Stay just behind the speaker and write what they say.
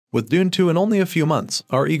With Dune 2 in only a few months,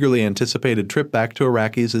 our eagerly anticipated trip back to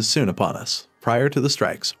Arrakis is soon upon us. Prior to the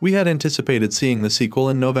strikes, we had anticipated seeing the sequel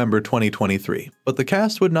in November 2023, but the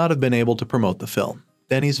cast would not have been able to promote the film.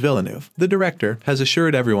 Denis Villeneuve, the director, has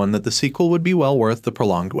assured everyone that the sequel would be well worth the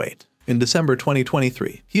prolonged wait. In December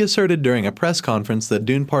 2023, he asserted during a press conference that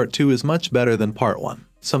Dune Part 2 is much better than Part 1.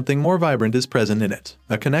 Something more vibrant is present in it.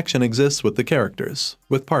 A connection exists with the characters.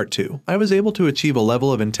 With Part 2, I was able to achieve a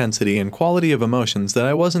level of intensity and quality of emotions that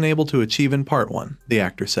I wasn't able to achieve in Part 1, the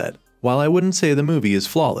actor said. While I wouldn't say the movie is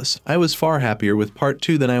flawless, I was far happier with Part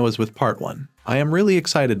 2 than I was with Part 1. I am really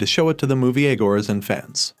excited to show it to the moviegoers and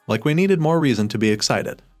fans. Like we needed more reason to be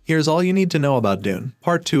excited. Here's all you need to know about Dune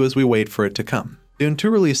Part 2 as we wait for it to come. Dune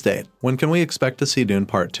 2 release date. When can we expect to see Dune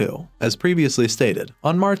Part 2? As previously stated,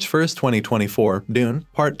 on March 1, 2024, Dune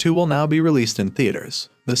Part 2 will now be released in theaters.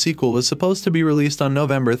 The sequel was supposed to be released on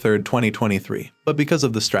November 3, 2023, but because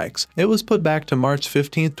of the strikes, it was put back to March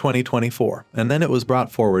 15, 2024, and then it was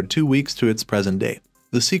brought forward 2 weeks to its present date.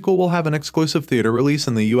 The sequel will have an exclusive theater release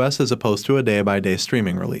in the US as opposed to a day-by-day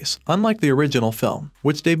streaming release, unlike the original film,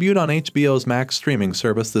 which debuted on HBO's Max streaming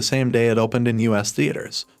service the same day it opened in US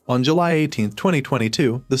theaters. On July 18,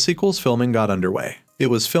 2022, the sequel's filming got underway. It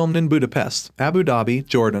was filmed in Budapest, Abu Dhabi,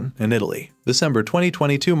 Jordan, and Italy. December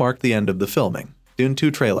 2022 marked the end of the filming. Dune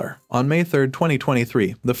 2 trailer. On May 3,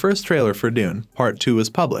 2023, the first trailer for Dune Part 2 was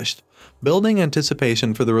published, building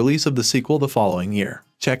anticipation for the release of the sequel the following year.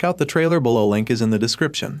 Check out the trailer below, link is in the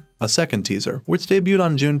description. A second teaser, which debuted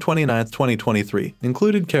on June 29, 2023,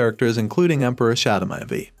 included characters including Emperor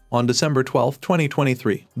Shadamavi. On December 12,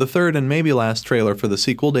 2023, the third and maybe last trailer for the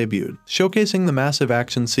sequel debuted, showcasing the massive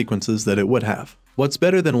action sequences that it would have. What's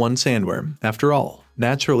better than one sandworm, after all?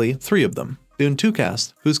 Naturally, 3 of them. Dune 2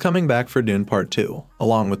 cast, who's coming back for Dune Part 2.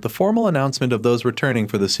 Along with the formal announcement of those returning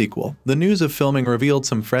for the sequel, the news of filming revealed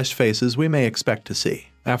some fresh faces we may expect to see.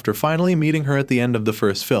 After finally meeting her at the end of the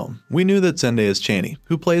first film, we knew that Zendaya's Chani,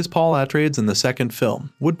 who plays Paul Atreides in the second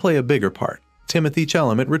film, would play a bigger part. Timothée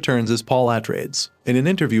Chalamet returns as Paul Atreides. In an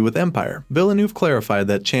interview with Empire, Villeneuve clarified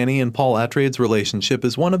that Chani and Paul Atreides' relationship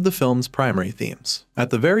is one of the film's primary themes.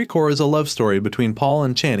 At the very core is a love story between Paul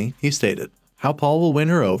and Chani, he stated. How Paul will win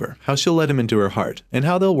her over, how she'll let him into her heart, and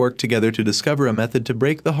how they'll work together to discover a method to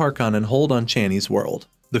break the Harkon and hold on Chani's world.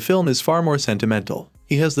 The film is far more sentimental.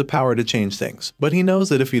 He has the power to change things, but he knows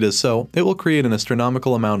that if he does so, it will create an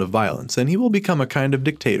astronomical amount of violence and he will become a kind of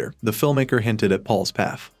dictator, the filmmaker hinted at Paul's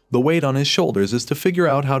path. The weight on his shoulders is to figure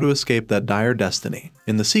out how to escape that dire destiny.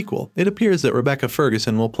 In the sequel, it appears that Rebecca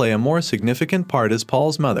Ferguson will play a more significant part as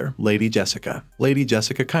Paul's mother, Lady Jessica. Lady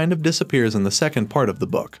Jessica kind of disappears in the second part of the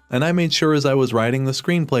book, and I made sure as I was writing the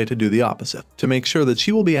screenplay to do the opposite, to make sure that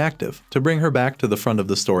she will be active, to bring her back to the front of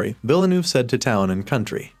the story, Villeneuve said to Town and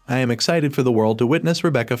Country. I am excited for the world to witness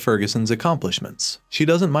Rebecca Ferguson's accomplishments. She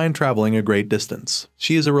doesn't mind traveling a great distance.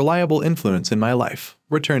 She is a reliable influence in my life.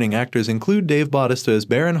 Returning actors include Dave Bautista as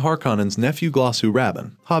Baron Harkonnen's nephew Glossu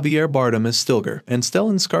Rabban, Javier Bardem as Stilgar, and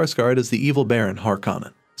Stellan Skarsgård as the evil Baron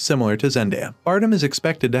Harkonnen. Similar to Zendaya, Bardem is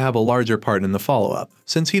expected to have a larger part in the follow-up,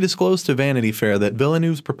 since he disclosed to Vanity Fair that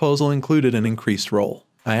Villeneuve's proposal included an increased role.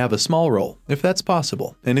 I have a small role, if that's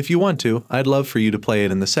possible, and if you want to, I'd love for you to play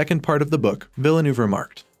it in the second part of the book, Villeneuve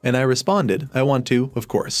remarked. And I responded, I want to, of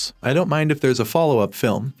course. I don't mind if there's a follow-up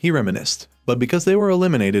film, he reminisced. But because they were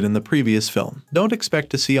eliminated in the previous film, don't expect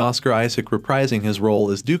to see Oscar Isaac reprising his role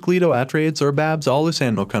as Duke Leto Atreides or Babs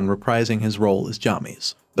Olusanmokan reprising his role as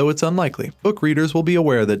Jamis. Though it's unlikely, book readers will be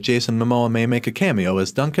aware that Jason Momoa may make a cameo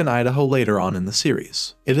as Duncan Idaho later on in the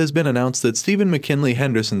series. It has been announced that Stephen McKinley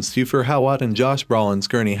Henderson's Thufir Hawat and Josh Brolin's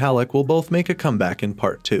Gurney Halleck will both make a comeback in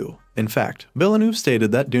Part 2. In fact, Villeneuve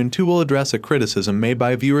stated that Dune 2 will address a criticism made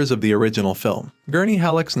by viewers of the original film. Gurney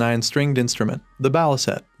Halleck's 9-stringed instrument, the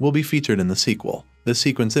baliset, will be featured in the sequel. The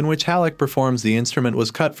sequence in which Halleck performs the instrument was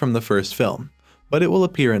cut from the first film, but it will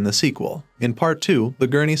appear in the sequel. In Part 2, the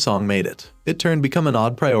Gurney song made it. It turned become an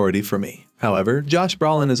odd priority for me. However, Josh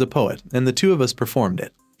Brolin is a poet, and the two of us performed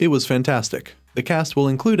it. It was fantastic. The cast will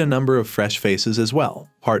include a number of fresh faces as well.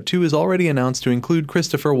 Part 2 is already announced to include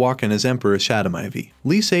Christopher Walken as Emperor Shadamavi,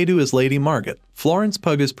 Lee Seydoux as Lady Margot, Florence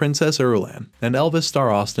Pugh as Princess Irulan, and Elvis star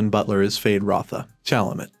Austin Butler as Fade Rotha.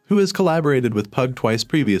 Chalamet, who has collaborated with Pugh twice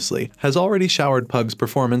previously, has already showered Pugh's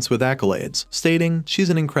performance with accolades, stating she's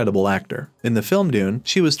an incredible actor. In the film Dune,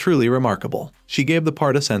 she was truly remarkable. She gave the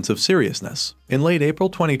part a sense of seriousness. In late April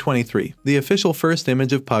 2023, the official first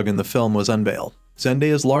image of Pugh in the film was unveiled.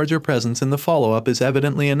 Zendaya's larger presence in the follow-up is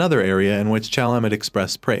evidently another area in which Chalamet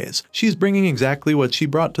expressed praise. She's bringing exactly what she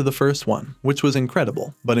brought to the first one, which was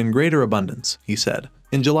incredible, but in greater abundance, he said.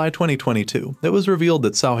 In July 2022, it was revealed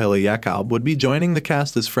that Sauhela Yacoub would be joining the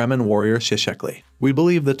cast as Fremen warrior Shishekli. We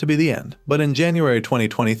believe that to be the end, but in January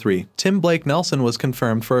 2023, Tim Blake Nelson was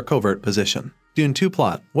confirmed for a covert position. Dune 2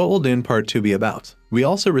 plot. What will Dune Part 2 be about? We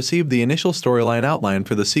also received the initial storyline outline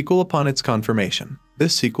for the sequel upon its confirmation.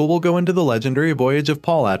 This sequel will go into the legendary voyage of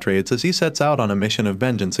Paul Atreides as he sets out on a mission of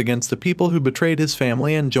vengeance against the people who betrayed his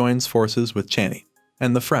family and joins forces with Chani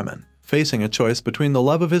and the Fremen. Facing a choice between the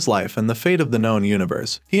love of his life and the fate of the known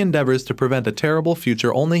universe, he endeavors to prevent a terrible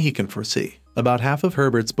future only he can foresee. About half of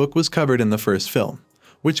Herbert's book was covered in the first film,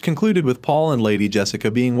 which concluded with Paul and Lady Jessica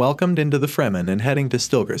being welcomed into the Fremen and heading to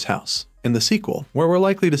Stilgar's house. In the sequel, where we're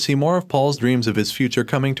likely to see more of Paul's dreams of his future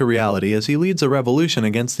coming to reality as he leads a revolution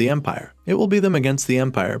against the Empire, it will be them against the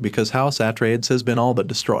Empire because House Atreides has been all but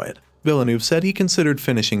destroyed. Villeneuve said he considered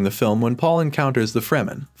finishing the film when Paul encounters the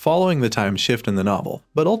Fremen, following the time shift in the novel,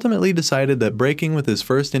 but ultimately decided that breaking with his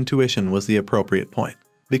first intuition was the appropriate point.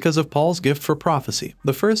 Because of Paul's gift for prophecy,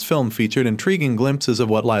 the first film featured intriguing glimpses of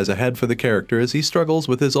what lies ahead for the character as he struggles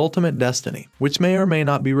with his ultimate destiny, which may or may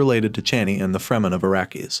not be related to Chani and the Fremen of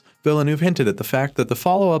Arrakis. Villeneuve hinted at the fact that the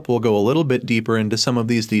follow-up will go a little bit deeper into some of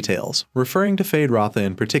these details, referring to Fade Rotha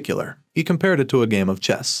in particular. He compared it to a game of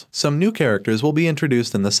chess. Some new characters will be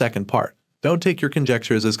introduced in the second part. Don't take your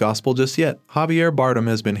conjectures as gospel just yet. Javier Bardem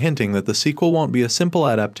has been hinting that the sequel won't be a simple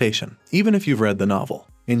adaptation, even if you've read the novel.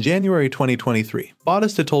 In January 2023,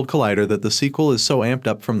 Bautista told Collider that the sequel is so amped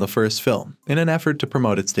up from the first film, in an effort to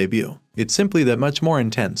promote its debut. It's simply that much more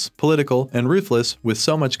intense, political, and ruthless, with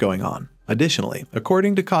so much going on. Additionally,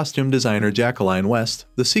 according to costume designer Jacqueline West,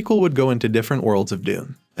 the sequel would go into different worlds of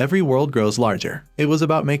Dune. Every world grows larger. It was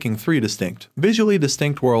about making 3 distinct, visually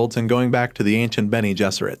distinct worlds and going back to the ancient Bene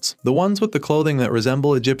Gesserits, the ones with the clothing that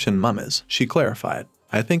resemble Egyptian mummies, she clarified.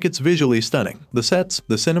 I think it's visually stunning. The sets,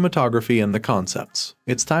 the cinematography, and the concepts.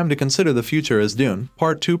 It's time to consider the future as Dune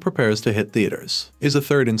Part 2 prepares to hit theaters. Is a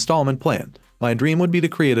third installment planned? My dream would be to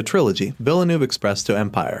create a trilogy, Villeneuve expressed to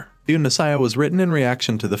Empire. Dune Messiah was written in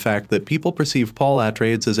reaction to the fact that people perceive Paul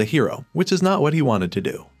Atreides as a hero, which is not what he wanted to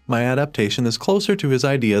do. My adaptation is closer to his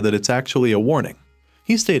idea that it's actually a warning,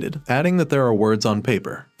 he stated, adding that there are words on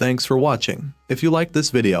paper. Thanks for watching. If you liked this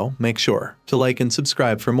video, make sure to like and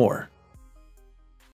subscribe for more.